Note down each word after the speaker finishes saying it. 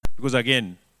Because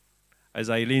again, as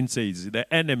Eileen says,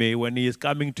 the enemy, when he is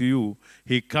coming to you,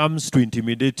 he comes to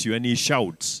intimidate you and he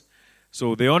shouts.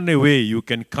 So the only way you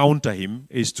can counter him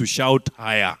is to shout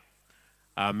higher.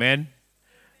 Amen.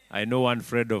 I know one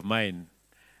friend of mine,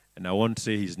 and I won't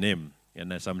say his name,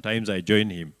 and sometimes I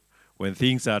join him. When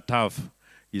things are tough,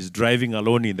 he's driving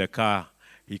alone in the car.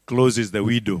 He closes the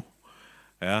window.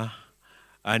 Yeah?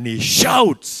 And he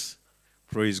shouts.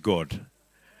 Praise God.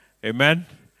 Amen.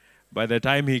 By the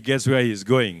time he gets where he's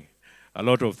going, a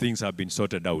lot of things have been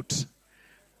sorted out.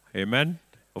 Amen.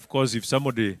 Of course, if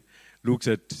somebody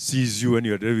sees you and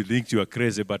you're thinks you are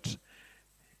crazy, but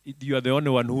you are the only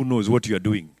one who knows what you are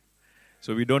doing.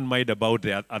 So we don't mind about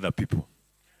the other people.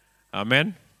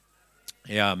 Amen.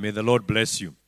 Yeah, may the Lord bless you.